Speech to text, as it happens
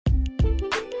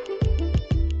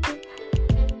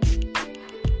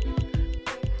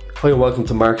Hi and welcome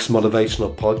to Mark's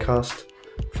Motivational Podcast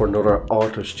for another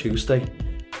Authors Tuesday.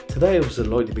 Today I was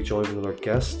delighted to be joined with another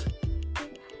guest,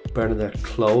 Bernadette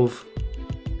Kloth,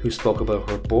 who spoke about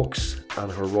her books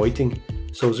and her writing.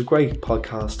 So it was a great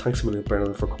podcast. Thanks a million,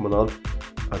 Bernadette, for coming on,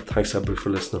 and thanks everybody for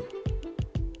listening.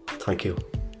 Thank you.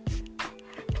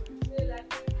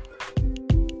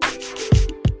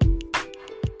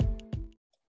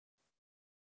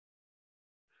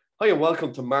 Hi and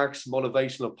welcome to Mark's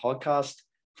Motivational Podcast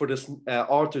for this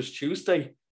Authors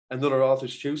Tuesday, another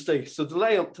Authors Tuesday. So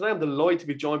today I'm delighted to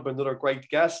be joined by another great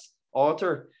guest,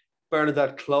 author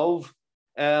Bernadette Kloth.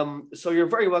 So you're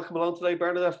very welcome along today,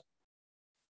 Bernadette.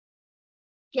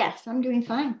 Yes, I'm doing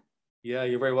fine. Yeah,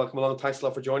 you're very welcome along. Thanks a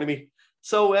lot for joining me.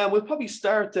 So we'll probably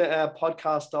start the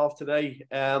podcast off today.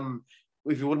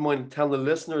 If you wouldn't mind telling the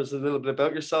listeners a little bit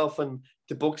about yourself and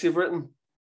the books you've written.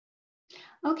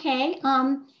 Okay.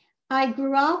 I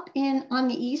grew up on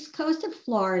the East Coast of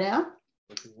Florida,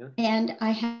 and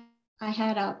I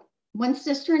had one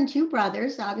sister and two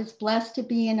brothers. I was blessed to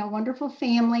be in a wonderful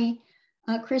family,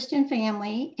 a Christian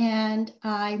family, and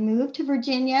I moved to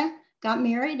Virginia, got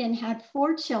married, and had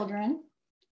 4 children.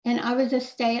 And I was a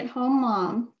stay-at-home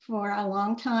mom for a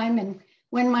long time. And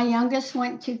when my youngest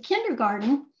went to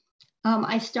kindergarten,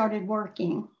 I started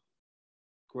working.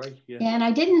 Great, yeah. And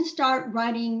I didn't start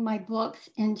writing my books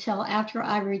until after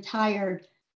I retired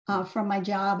from my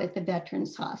job at the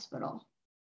Veterans Hospital.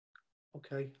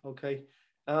 Okay.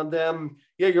 And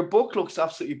your book looks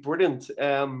absolutely brilliant.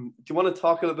 Do you want to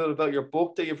talk a little bit about your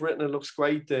book that you've written? It looks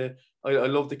great. I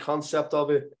love the concept of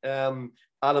it. Adam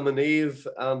and Eve,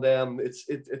 and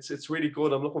it's really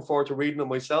good. I'm looking forward to reading it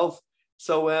myself.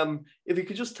 So if you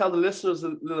could just tell the listeners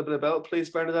a little bit about it, please,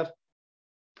 Bernadette.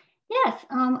 Yes,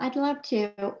 I'd love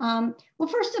to. Well,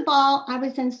 first of all, I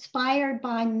was inspired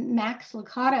by Max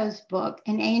Lucado's book,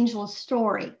 An Angel's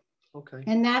Story. Okay.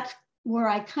 And that's where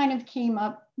I kind of came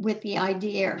up with the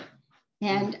idea.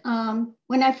 And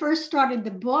when I first started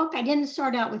the book, I didn't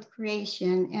start out with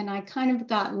creation, and I kind of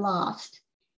got lost.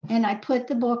 And I put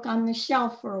the book on the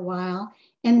shelf for a while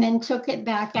and then took it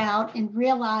back out and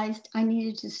realized I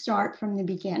needed to start from the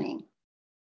beginning.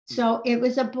 So it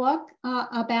was a book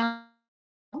about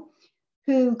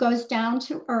who goes down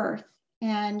to earth,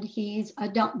 and he's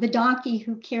the donkey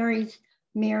who carries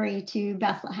Mary to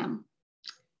Bethlehem.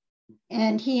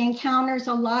 And he encounters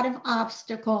a lot of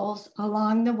obstacles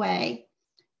along the way.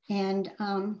 And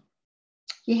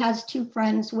he has 2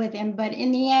 friends with him, but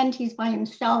in the end, he's by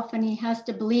himself, and he has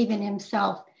to believe in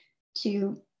himself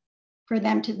for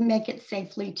them to make it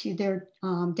safely to their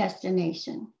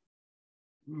destination.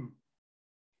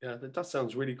 Yeah, that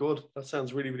sounds really good. That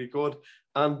sounds really, really good.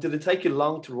 And did it take you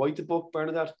long to write the book,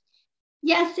 Bernadette?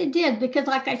 Yes, it did, because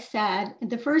like I said,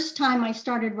 the first time I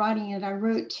started writing it, I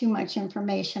wrote too much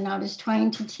information. I was trying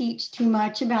to teach too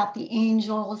much about the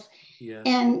angels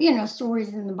and, stories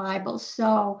in the Bible.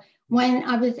 So when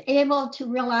I was able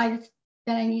to realize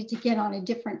that I needed to get on a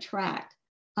different track,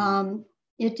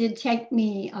 it did take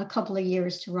me a couple of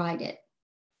years to write it.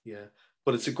 Yeah,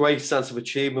 but it's a great sense of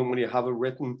achievement when you have it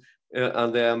written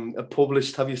and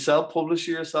published. Have you self-published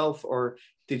yourself, or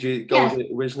did you go the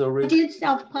original route? I did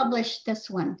self-publish this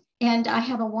one, and I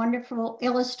have a wonderful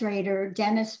illustrator,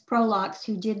 Dennis Prolox,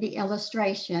 who did the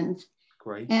illustrations.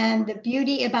 Great. And the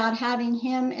beauty about having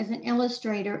him as an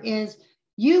illustrator is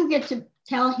you get to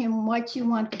tell him what you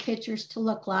want the pictures to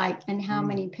look like and how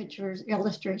many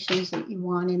illustrations that you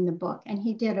want in the book. And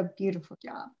he did a beautiful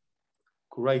job.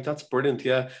 Great, that's brilliant.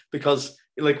 Yeah, because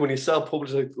like when you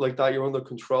self-publish like that, you're under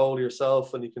control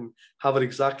yourself, and you can have it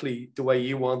exactly the way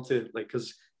you want it. Like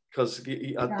because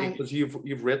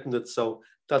you've written it, so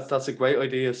that's a great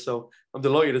idea. So I'm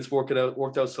delighted it's worked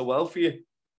out so well for you.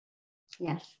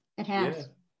 Yes, it has. Yeah,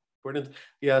 brilliant.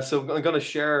 Yeah, so I'm going to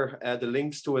share the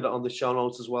links to it on the show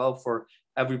notes as well for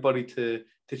everybody to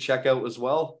check out as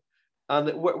well. And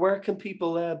where can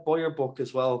people buy your book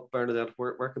as well, Bernadette?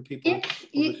 Where can people?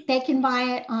 They can buy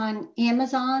it on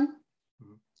Amazon.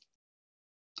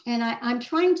 And I'm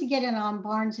trying to get it on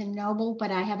Barnes and Noble,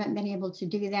 but I haven't been able to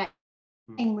do that.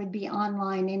 It would be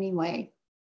online anyway.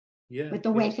 Yeah. With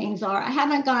the way things are. I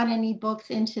haven't got any books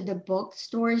into the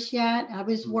bookstores yet. I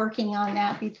was working on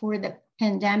that before the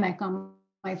pandemic on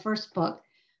my first book.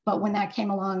 But when that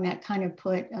came along, that kind of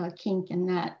put a kink in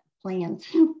that plans.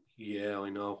 Yeah, I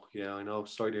know.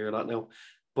 Sorry to hear that now.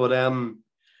 But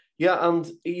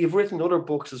and you've written other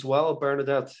books as well,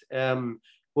 Bernadette.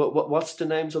 What's the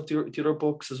names of the other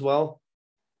books as well?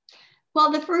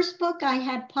 Well, the first book I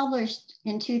had published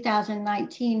in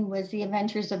 2019 was The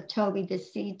Adventures of Toby the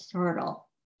Sea Turtle.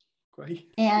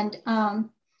 Great. And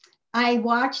I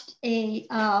watched a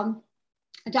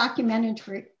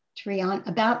documentary documentary on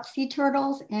about sea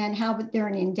turtles and how they're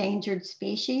an endangered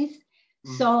species.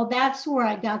 So that's where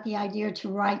I got the idea to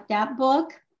write that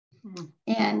book.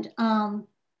 And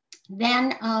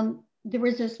then there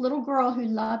was this little girl who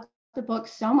loved the book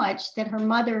so much that her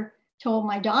mother told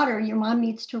my daughter, your mom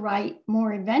needs to write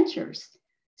more adventures.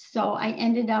 So I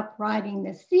ended up writing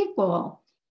the sequel,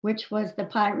 which was The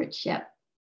Pirate Ship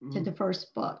to the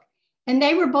first book. And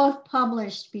they were both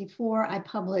published before I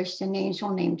published An Angel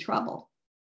Named Trouble.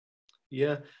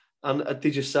 Yeah. And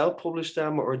did you self-publish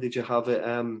them, or did you have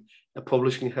a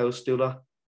publishing house do that?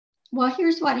 Well,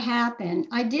 here's what happened.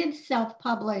 I did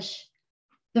self-publish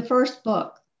the first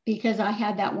book because I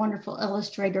had that wonderful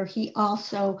illustrator. He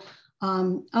also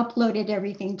uploaded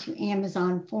everything to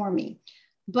Amazon for me.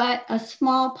 But a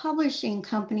small publishing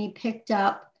company picked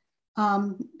up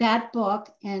that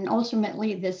book and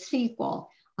ultimately the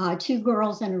sequel, Two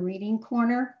Girls in a Reading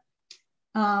Corner.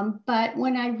 But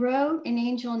when I wrote An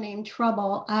Angel Named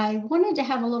Trouble, I wanted to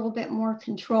have a little bit more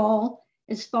control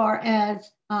as far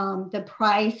as the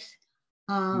price.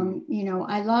 You know,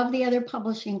 I love the other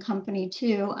publishing company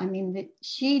too. I mean,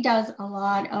 she does a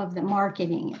lot of the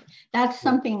marketing. That's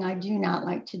something I do not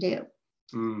like to do.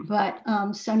 But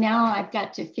so now I've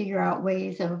got to figure out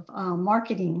ways of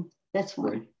marketing this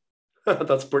one. Right.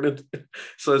 That's brilliant.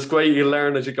 So it's great. You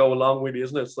learn as you go along with it,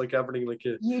 isn't it? It's like everything like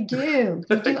you. You do.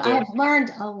 You do. Yeah. I've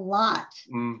learned a lot.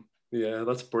 Yeah,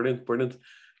 that's brilliant. Brilliant.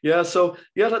 Yeah, so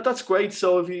yeah, that's great.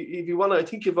 So if you want to, I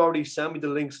think you've already sent me the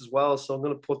links as well. So I'm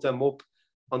going to put them up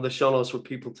on the show notes for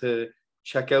people to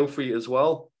check out for you as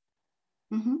well.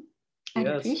 I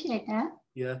appreciate that.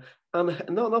 Yeah, and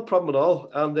no problem at all.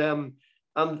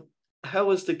 And how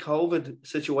is the COVID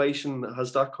situation?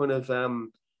 Has that kind of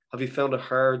have you found it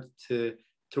hard to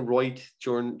write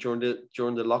during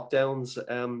the lockdowns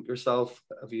yourself?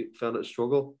 Have you found it a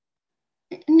struggle?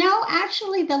 No,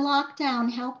 actually, the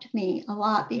lockdown helped me a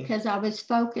lot because I was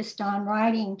focused on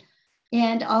writing,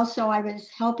 and also I was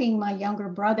helping my younger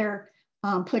brother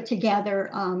put together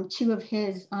 2 of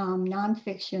his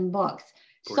nonfiction books.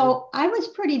 Brilliant. So I was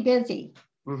pretty busy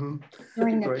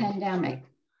during the pandemic.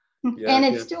 And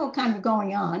it's still kind of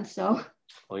going on. So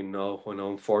I know,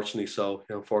 unfortunately so.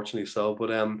 But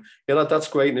yeah, that's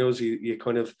great news. You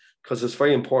kind of, because it's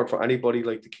very important for anybody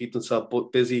like to keep themselves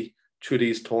busy through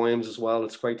these times as well.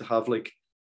 It's great to have like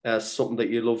something that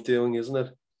you love doing, isn't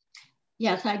it?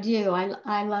 Yes, I do.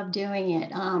 I love doing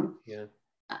it.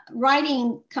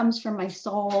 Writing comes from my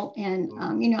soul,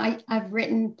 and you know, I've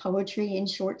written poetry and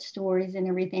short stories and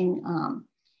everything,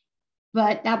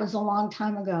 but that was a long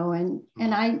time ago, and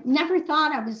I never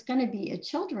thought I was going to be a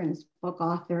children's book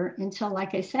author until,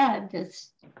 like I said, this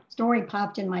story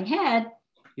popped in my head,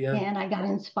 and I got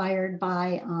inspired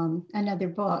by another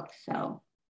book. So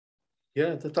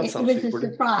yeah, that's it was a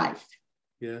surprise.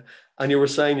 Yeah, and you were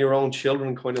saying your own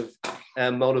children kind of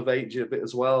motivated you a bit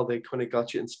as well. They kind of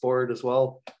got you inspired as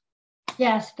well.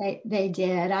 Yes, they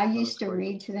did. I used to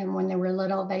read to them when they were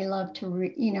little. They loved to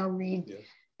read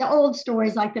the old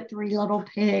stories like the Three Little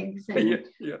Pigs and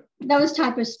those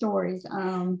type of stories.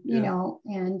 You know,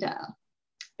 and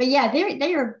but yeah,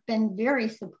 they have been very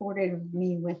supportive of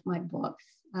me with my books.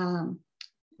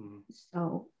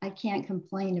 So I can't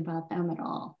complain about them at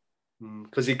all.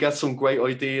 Because you get some great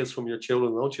ideas from your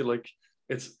children, don't you? Like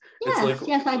I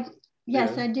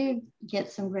do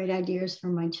get some great ideas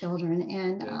from my children,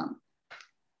 and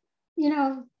you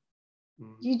know,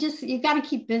 you got to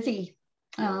keep busy,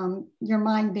 your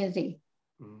mind busy.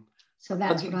 So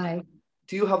that's what I.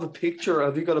 Do you have a picture?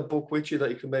 Have you got a book with you that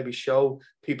you can maybe show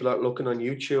people that are looking on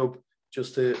YouTube,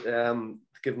 just to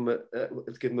give them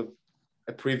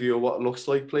a preview of what it looks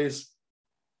like, please,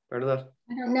 Bernadette?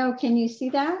 I don't know. Can you see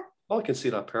that? Oh, I can see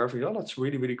that perfect. Oh, that's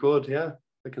really, really good. Yeah,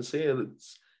 I can see it.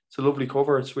 It's a lovely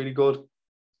cover. It's really good.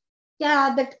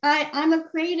 Yeah, I'm a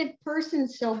creative person,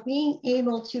 so being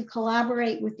able to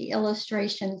collaborate with the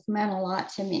illustrations meant a lot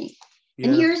to me. Yeah.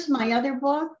 And here's my other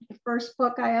book, the first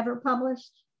book I ever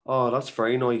published. Oh, that's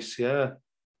very nice. Yeah.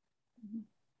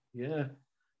 Yeah.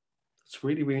 It's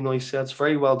really, really nice. Yeah, it's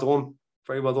very well done.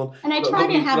 Very well done. And I try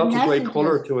to have lots messages. of great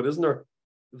color to it, isn't there?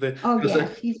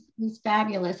 Yes, he's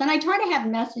fabulous. And I try to have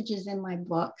messages in my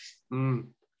books.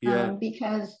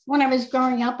 Because when I was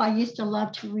growing up, I used to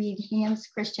love to read Hans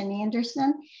Christian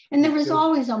Andersen, and there was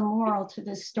always a moral to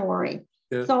the story.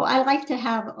 Yeah. So I like to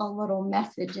have a little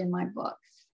message in my books.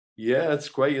 Yeah, it's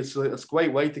great. It's a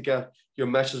great way to get your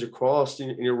message across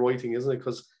in your writing, isn't it?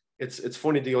 Because it's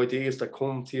funny, the ideas that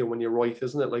come to you when you write,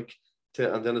 isn't it? Like,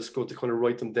 and then it's good to kind of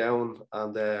write them down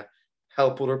and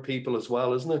help other people as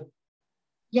well, isn't it?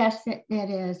 Yes, it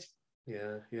is.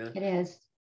 Yeah. It is.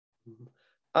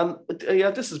 And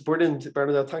yeah, this is brilliant,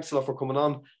 Bernadette. Thanks a lot for coming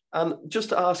on. And just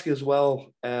to ask you as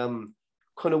well, kind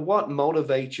of what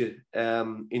motivates you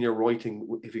in your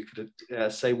writing? If you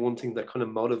could say one thing that kind of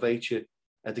motivates you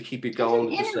to keep you There's going,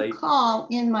 an and just inner say, call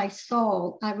in my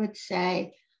soul, I would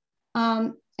say.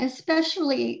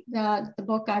 Especially the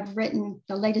book I've written,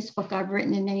 the latest book I've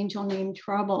written, An Angel Named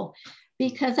Trouble,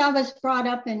 because I was brought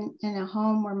up in a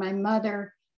home where my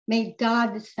mother made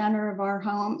God the center of our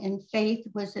home and faith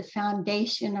was the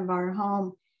foundation of our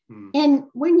home. And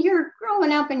when you're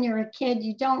growing up and you're a kid,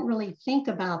 you don't really think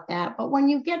about that. But when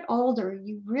you get older,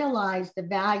 you realize the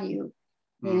value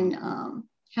in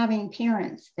having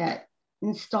parents that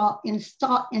install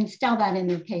that in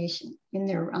their patient, in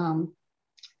their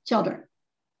children.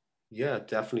 yeah,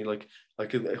 definitely. Like I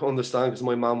could understand because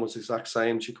my mom was the exact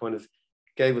same. She kind of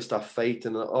gave us that faith,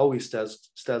 and it always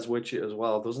stays with you as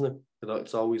well, doesn't it? You know,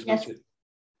 it's always Yes, with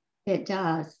you. it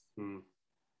does.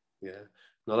 Yeah.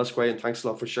 No, that's great, and thanks a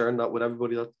lot for sharing that with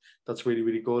everybody. That's really,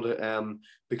 really good.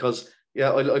 Because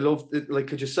yeah, I love it. Like,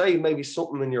 could you say maybe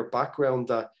something in your background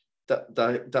that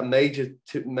made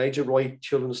you write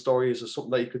children's stories, or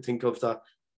something that you could think of that,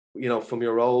 you know, from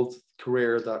your old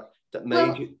career that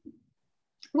made you?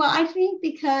 Well, I think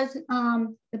because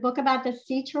the book about the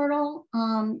sea turtle,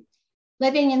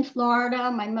 living in Florida,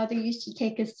 my mother used to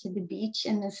take us to the beach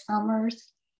in the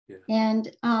summers. Yeah. And,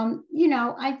 you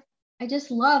know, I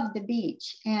just loved the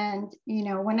beach. And, you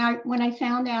know, when I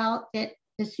found out that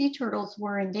the sea turtles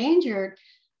were endangered,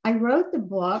 I wrote the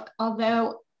book,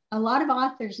 although a lot of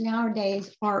authors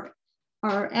nowadays are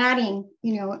adding,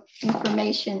 you know,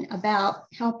 information about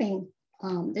helping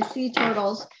the sea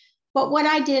turtles. But what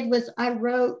I did was I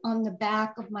wrote on the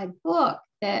back of my book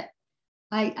that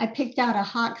I picked out a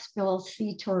hawksbill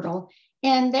sea turtle,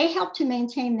 and they help to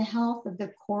maintain the health of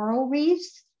the coral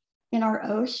reefs in our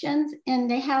oceans.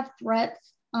 And they have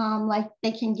threats like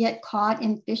they can get caught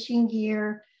in fishing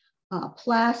gear,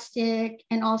 plastic,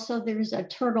 and also there's a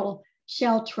turtle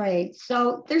shell trade.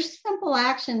 So there's simple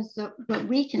actions that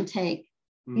we can take,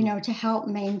 you know, to help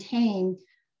maintain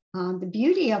the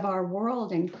beauty of our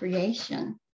world and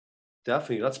creation.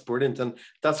 Definitely, that's brilliant, and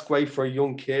that's great for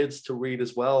young kids to read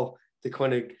as well, to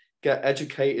kind of get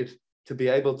educated, to be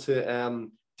able to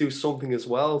do something as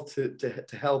well to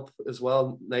help as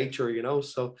well nature, you know.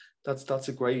 So that's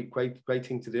a great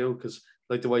thing to do, because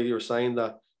like the way you were saying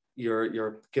that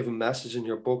you're giving message in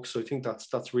your book. So I think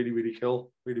that's really, really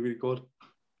cool, really, really good.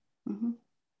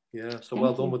 Yeah, so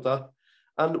well done with that.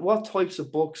 And what types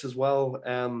of books as well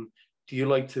do you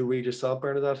like to read yourself,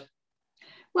 Bernadette?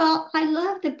 Well, I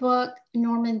love the book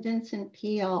Norman Vincent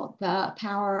Peale, The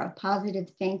Power of Positive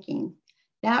Thinking.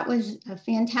 That was a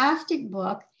fantastic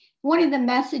book. One of the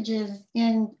messages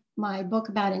in my book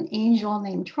about an angel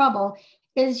named Trouble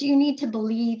is you need to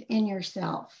believe in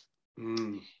yourself.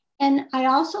 And I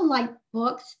also like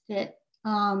books that,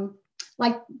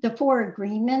 like The Four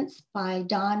Agreements by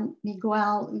Don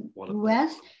Miguel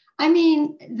Ruiz. I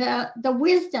mean, the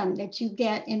wisdom that you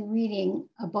get in reading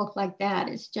a book like that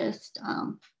is just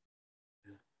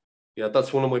yeah,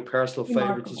 that's one of my personal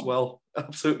favorites as well.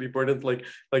 Absolutely brilliant. Like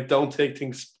don't take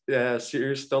things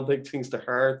serious, don't take things to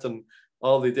heart, and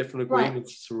all the different agreements.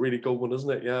 Right. It's a really good one, isn't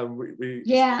it? Yeah,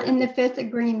 yeah, and the Fifth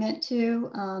Agreement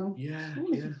too. Yeah, what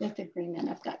was the Fifth Agreement?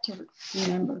 I've got to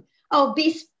remember. Oh,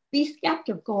 be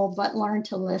skeptical, but learn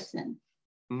to listen.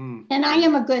 And I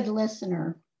am a good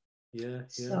listener. Yeah.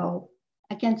 So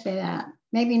I can say that.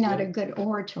 Maybe not a good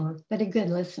orator, but a good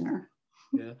listener.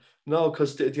 Yeah, no,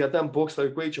 because them books, I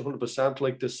agree with you 100%.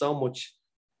 Like, there's so much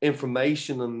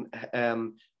information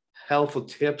and helpful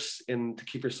tips in to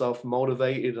keep yourself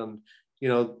motivated, and you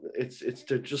know,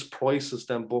 they're just priceless.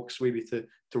 Them books really to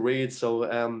read. So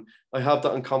I have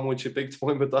that in common with you, big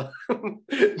time with that.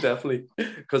 Definitely,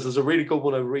 because there's a really good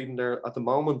one I'm reading there at the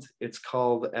moment. It's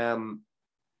called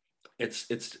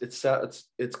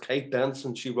it's Kate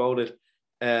Benson. She wrote it.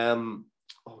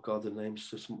 Oh God, the name's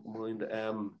just mind.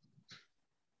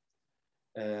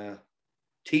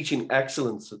 Teaching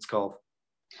Excellence, it's called.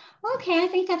 Okay, I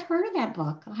think I've heard of that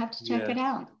book. I'll have to check it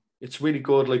out. It's really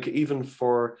good. Like, even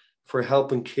for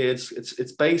helping kids,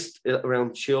 it's based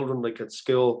around children, like at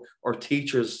school, or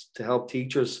teachers, to help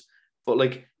teachers. But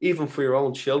like, even for your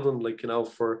own children, like, you know,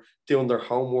 for doing their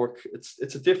homework,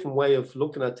 it's a different way of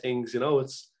looking at things. You know,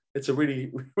 it's a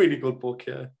really, really good book.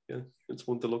 Yeah, it's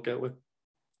one to look at with.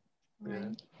 Right. Yeah,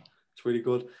 it's really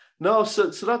good. No, so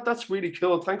that's really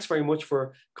cool. Thanks very much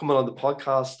for coming on the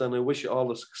podcast, and I wish you all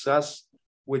the success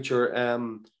with your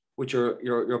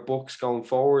books going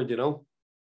forward, you know.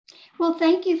 Well,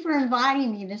 thank you for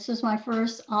inviting me. This was my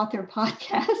first author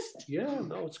podcast. Yeah,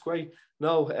 no, it's great.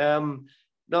 No,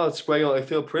 No, it's great. I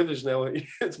feel privileged now.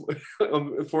 It's my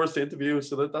first interview,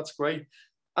 so that's great.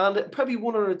 And probably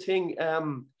one other thing,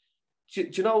 do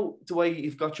you know the way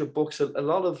you've got your books? A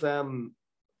lot of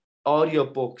audio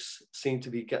books seem to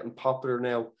be getting popular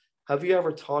now. Have you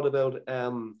ever thought about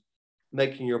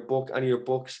making any of your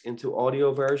books into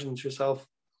audio versions yourself?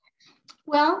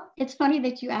 Well, it's funny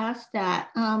that you asked that.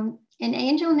 An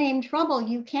Angel Named Trouble,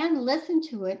 you can listen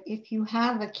to it if you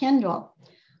have a Kindle.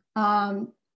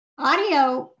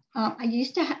 Audio, I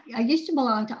used to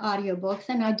belong to audiobooks,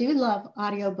 and I do love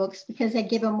audiobooks because they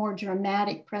give a more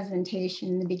dramatic presentation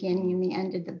in the beginning and the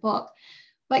end of the book.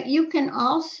 But you can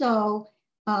also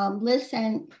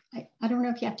listen. I don't know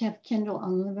if you have to have Kindle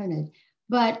Unlimited,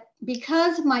 but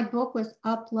because my book was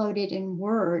uploaded in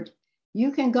Word,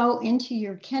 you can go into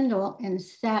your Kindle and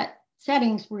set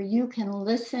settings where you can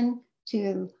listen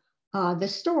to the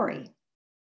story.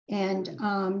 And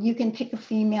you can pick a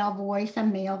female voice, a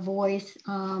male voice,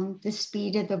 the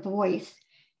speed of the voice.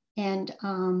 And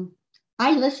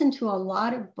I listen to a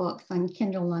lot of books on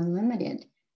Kindle Unlimited,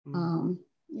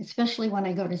 especially when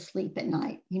I go to sleep at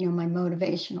night, my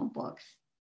motivational books.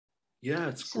 Yeah,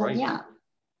 it's So, great. yeah.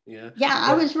 Yeah. Yeah,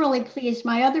 I was really pleased.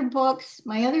 My other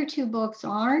two books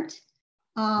weren't,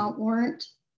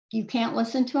 you can't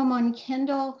listen to them on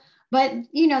Kindle, but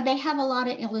they have a lot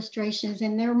of illustrations,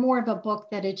 and they're more of a book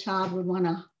that a child would want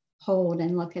to hold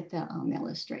and look at the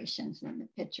illustrations and the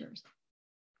pictures.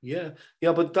 Yeah,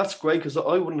 but that's great because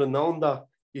I wouldn't have known that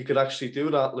you could actually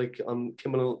do that like on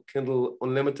Kindle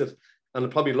Unlimited, and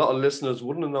probably a lot of listeners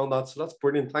wouldn't have known that. So that's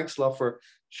brilliant. Thanks a lot for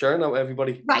sharing that with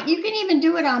everybody. Right, you can even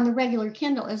do it on the regular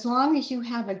Kindle as long as you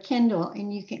have a Kindle,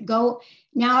 and you can go.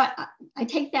 Now, I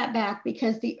take that back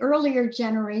because the earlier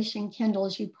generation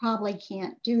Kindles, you probably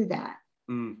can't do that.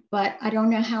 But I don't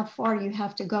know how far you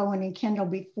have to go in a Kindle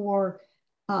before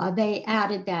they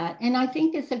added that. And I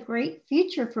think it's a great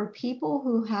feature for people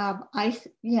who have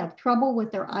trouble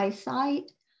with their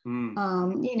eyesight.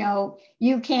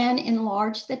 You can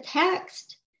enlarge the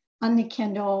text on the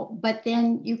Kindle, but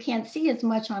then you can't see as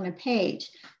much on a page.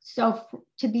 So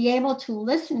to be able to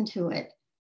listen to it,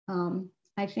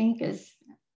 I think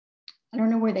I don't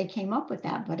know where they came up with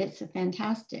that, but it's a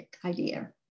fantastic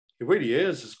idea. It really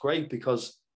is. It's great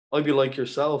because I'd be like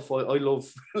yourself. I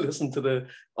love listening to the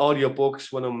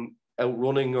audiobooks when I'm out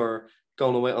running or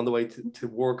going away on the way to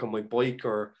work on my bike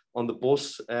or on the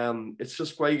bus. It's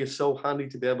just great. It's so handy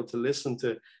to be able to listen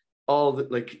to all the,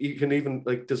 like, you can even,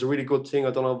 like, there's a really good thing.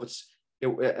 I don't know if it's,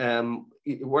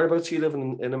 whereabouts you live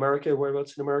in America?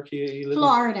 Whereabouts in America you live?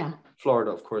 Florida.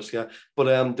 Florida, of course, yeah.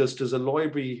 But there's a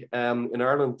library in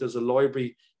Ireland. There's a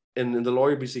library in the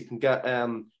libraries you can get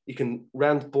you can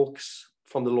rent books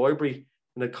from the library,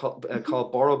 and it's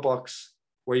called Borrow Box,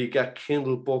 where you get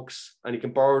Kindle books and you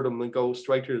can borrow them and go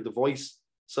straight to the device.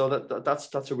 So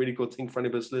that's a really good thing for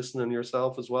anybody who's listening,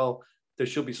 yourself as well. There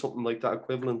should be something like that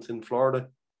equivalent in Florida.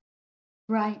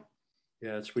 Right.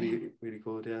 Yeah, it's really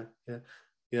good.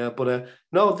 Yeah. But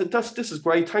no, this is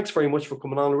great. Thanks very much for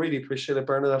coming on. I really appreciate it,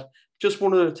 Bernadette. Just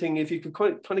one other thing, if you could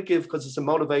kind of give, because it's a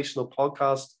motivational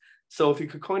podcast, so if you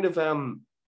could kind of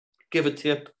give a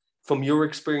tip from your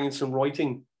experience in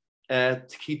writing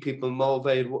to keep people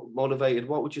motivated,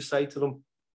 what would you say to them?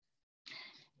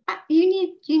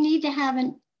 You need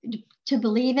to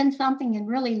believe in something and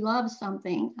really love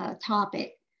something, a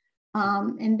topic.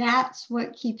 And that's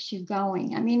what keeps you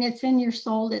going. I mean, it's in your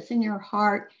soul, it's in your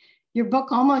heart. Your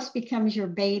book almost becomes your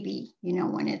baby,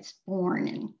 when it's born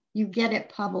and you get it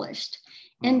published.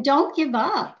 And don't give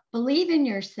up. Believe in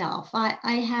yourself. I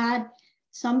had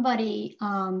somebody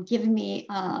give me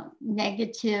a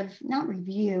negative, not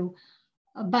review,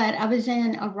 but I was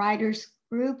in a writer's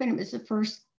group, and it was the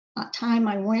first time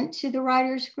I went to the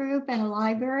writer's group at a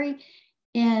library.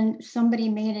 And somebody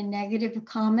made a negative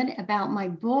comment about my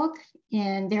book.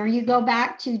 And there you go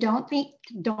back to don't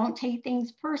take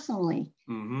things personally.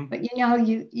 Mm-hmm. But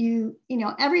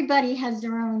everybody has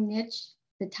their own niche,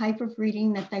 the type of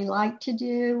reading that they like to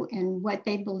do and what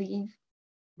they believe.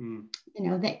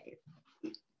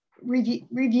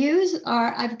 Reviews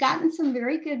are, I've gotten some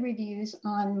very good reviews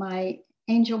on my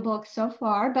Angel book so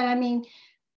far, but I mean,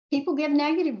 people give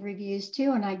negative reviews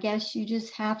too. And I guess you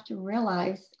just have to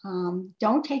realize,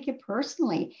 don't take it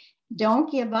personally. Don't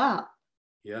give up.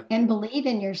 Yeah. And believe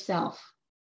in yourself.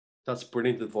 That's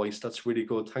brilliant advice. That's really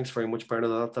good. Thanks very much,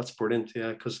 Bernadette. That's brilliant.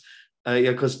 Yeah, because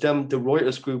the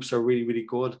writers groups are really, really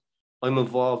good. I'm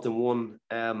involved in one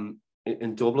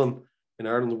in Dublin, in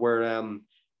Ireland, where a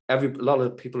lot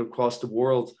of people across the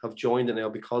world have joined it now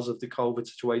because of the COVID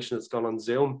situation. It's gone on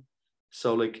Zoom.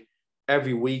 So like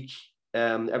every week,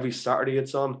 every Saturday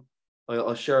it's on.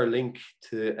 I'll share a link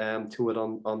to it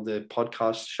on the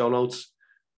podcast show notes.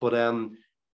 But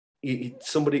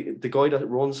the guy that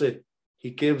runs it, he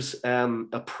gives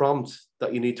a prompt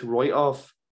that you need to write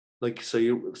off. Like, so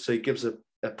he gives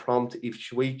a prompt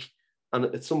each week, and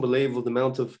it's unbelievable the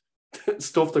amount of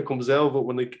stuff that comes out of it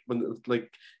when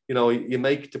like, you know, you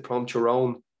make the prompt your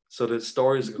own. So the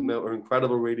stories that come out are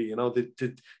incredible, really. You know,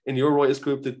 did in your writers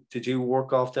group, did you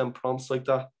work off them prompts like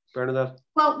that, Bernadette?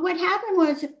 Well, what happened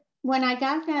was when I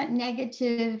got that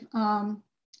negative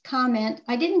comment,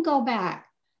 I didn't go back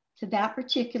to that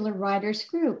particular writers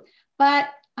group. But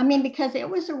I mean, because it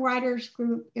was a writers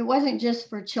group, it wasn't just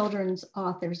for children's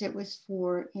authors. It was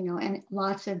for, you know, and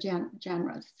lots of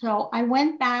genres. So I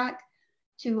went back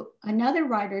to another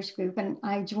writers group and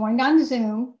I joined on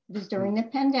Zoom. It was during the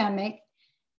pandemic.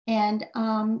 And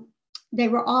they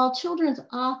were all children's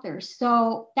authors.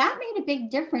 So that made a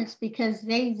big difference because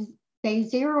they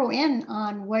zero in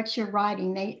on what you're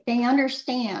writing. They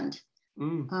understand.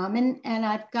 And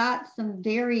I've got some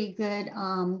very good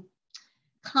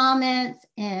comments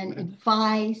and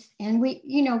advice, and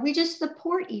we just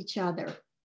support each other.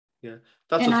 Yeah,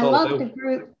 that's and what I love about. The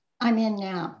group I'm in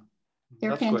now.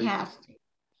 They're fantastic. Great.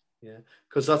 Yeah,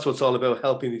 because that's what's all about,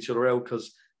 helping each other out.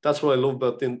 Because that's what I love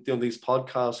about doing these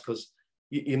podcasts, because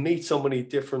you meet so many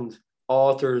different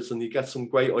authors and you get some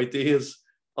great ideas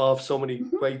of so many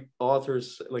great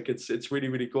authors. Like it's really,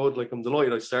 really good. Like, I'm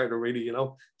delighted I started already, you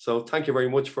know. So thank you very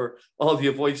much for all the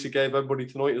advice you gave everybody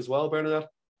tonight as well, Bernadette.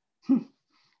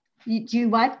 You do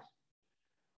what?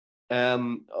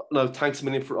 No, thanks a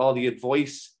million for all the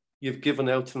advice you've given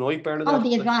out tonight, Bernadette. Oh,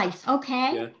 the advice.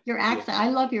 Okay. Yeah. Your accent. Yeah. I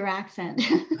love your accent.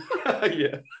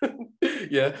 Yeah.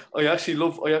 Yeah. I actually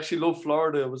love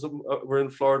Florida. We're in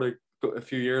Florida a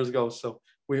few years ago, so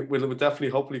we'll definitely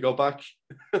hopefully go back.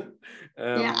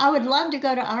 Yeah, I would love to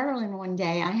go to Ireland one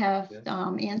day. I have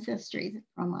ancestry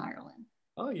from Ireland.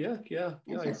 Oh yeah.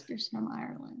 Ancestors from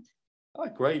Ireland. Oh,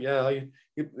 great. Yeah.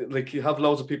 You have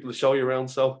loads of people to show you around,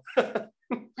 so that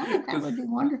would be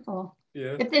wonderful.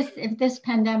 Yeah. If this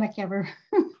pandemic ever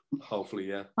hopefully,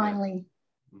 yeah. Finally.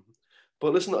 Yeah.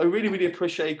 But listen, I really, really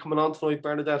appreciate you coming on tonight,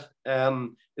 Bernadette.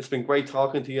 It's been great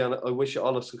talking to you, and I wish you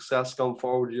all the success going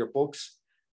forward with your books.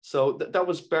 So that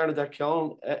was Bernadette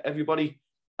Kloth, everybody,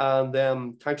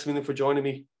 and thanks a million for joining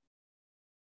me.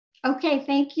 Okay,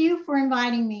 thank you for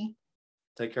inviting me.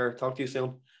 Take care. Talk to you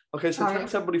soon. Okay, so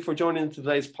thanks everybody for joining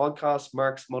today's podcast,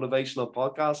 Mark's Motivational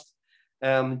Podcast.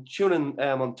 Tune in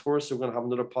on Thursday. We're going to have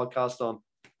another podcast on.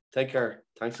 Take care.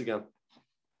 Thanks again.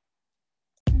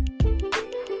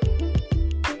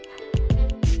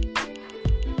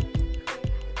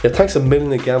 Yeah, thanks a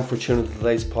million again for tuning in to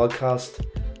today's podcast,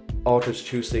 Authors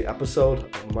Tuesday episode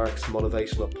of Mark's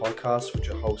Motivational Podcast with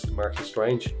your host, Mark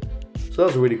Lestrange. So that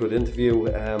was a really good interview.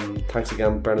 Thanks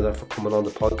again, Bernadette, for coming on the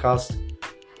podcast.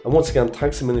 And once again,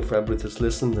 thanks a million for everybody that's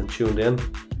listened and tuned in.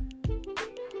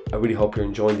 I really hope you're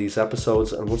enjoying these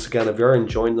episodes. And once again, if you're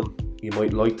enjoying them, you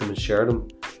might like them and share them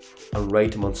and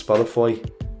rate them on Spotify.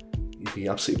 You'd be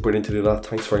absolutely brilliant to do that.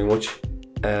 Thanks very much.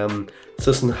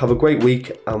 So listen, have a great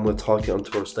week, and we'll talk to you on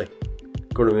Thursday.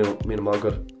 Good to me,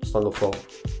 good. Slán go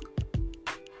fóill.